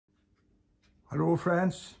Hello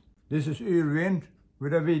friends, this is Irvin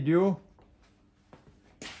with a video.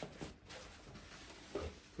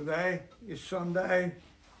 Today is Sunday,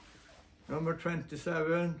 number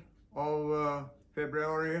 27 of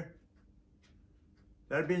February.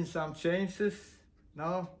 There have been some changes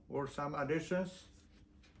now, or some additions.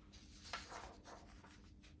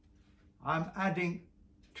 I'm adding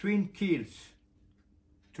twin keels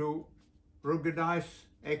to RUGGEDIZE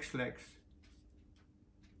Exlex.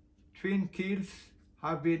 Twin keels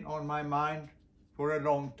have been on my mind for a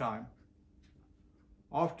long time.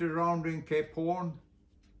 After rounding Cape Horn,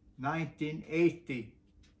 1980,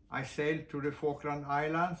 I sailed to the Falkland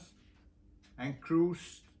Islands and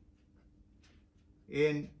cruised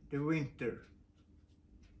in the winter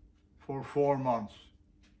for 4 months.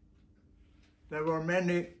 There were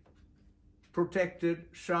many protected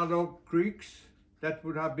shallow creeks that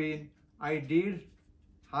would have been ideal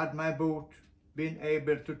had my boat been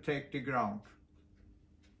able to take the ground.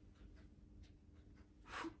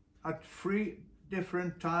 At 3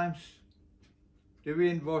 different times, the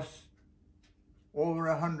wind was over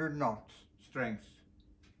 100 knots strength.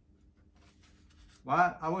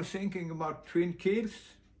 While I was thinking about twin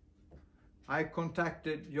keels, I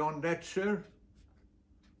contacted John Letcher,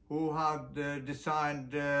 who had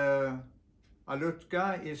designed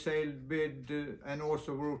Alutka. He sailed with and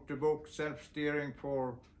also wrote the book Self-Steering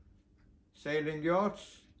for Sailing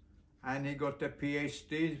Yachts, and he got a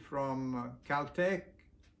PhD from Caltech,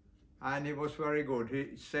 and he was very good.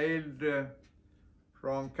 He sailed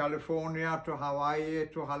from California to Hawaii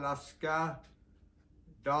to Alaska,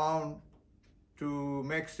 down to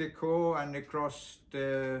Mexico, and across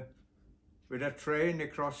with a train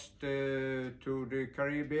across to the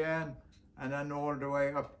Caribbean, and then all the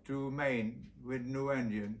way up to Maine with new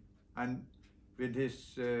engine, and with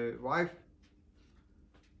his wife.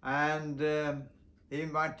 And he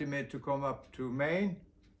invited me to come up to Maine,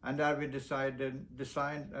 and there we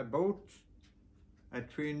designed a boat, a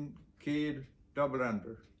twin keel double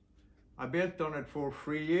under. I built on it for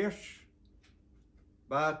 3 years,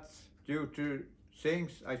 but due to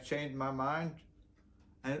things I changed my mind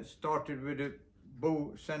and started with a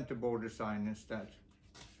bow centerboard design instead.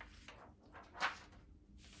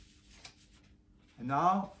 And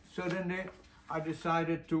now suddenly I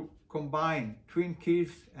decided to combine twin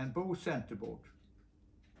keels and bow centerboard.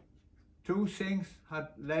 2 things had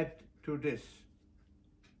led to this.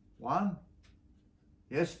 One,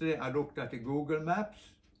 yesterday I looked at the Google Maps,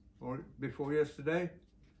 or before yesterday,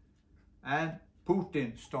 and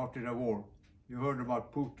Putin started a war. You heard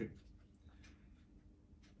about Putin.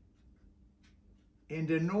 In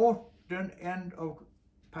the northern end of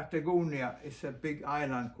Patagonia is a big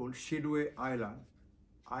island called Chiloé Island.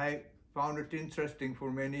 I found it interesting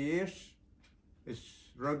for many years.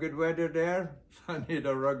 It's rugged weather there, so I need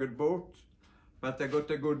a rugged boat, but I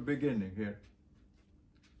got a good beginning here.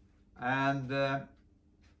 And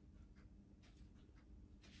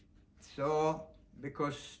so,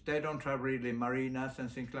 because they don't have really marinas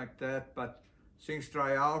and things like that, but things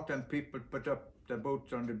dry out and people put up the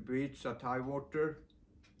boats on the beach at high water.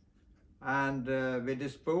 And with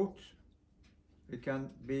this boat, it can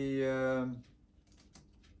be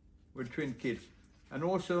with twin keels. And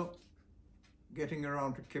also, getting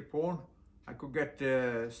around to Cape Horn, I could get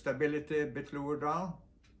the stability a bit lower down.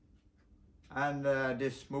 And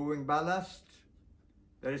this moving ballast,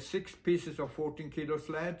 there is 6 pieces of 14 kilo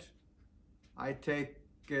sled. I take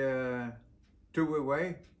 2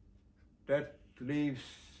 away. That leaves,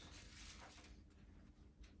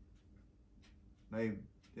 maybe,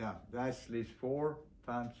 yeah, that leaves 4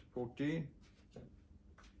 times 14.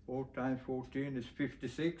 4 times 14 is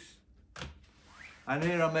 56. And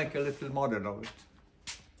here I make a little model of it.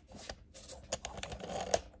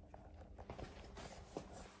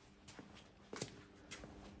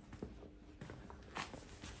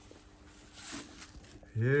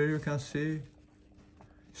 Here you can see,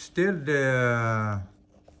 still the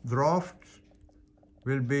draft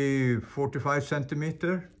will be 45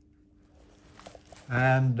 centimeter.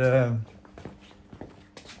 And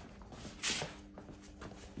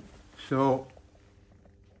so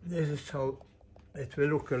this is how it will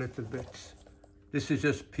look a little bit. This is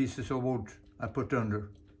just pieces of wood I put under.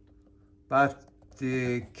 But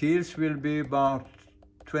the keels will be about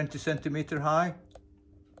 20 centimeter high.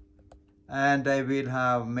 And they will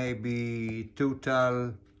have maybe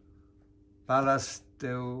total ballast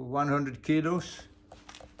 100 kilos.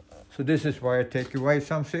 So this is why I take away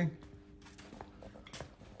something.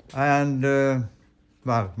 And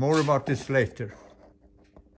well, more about this later.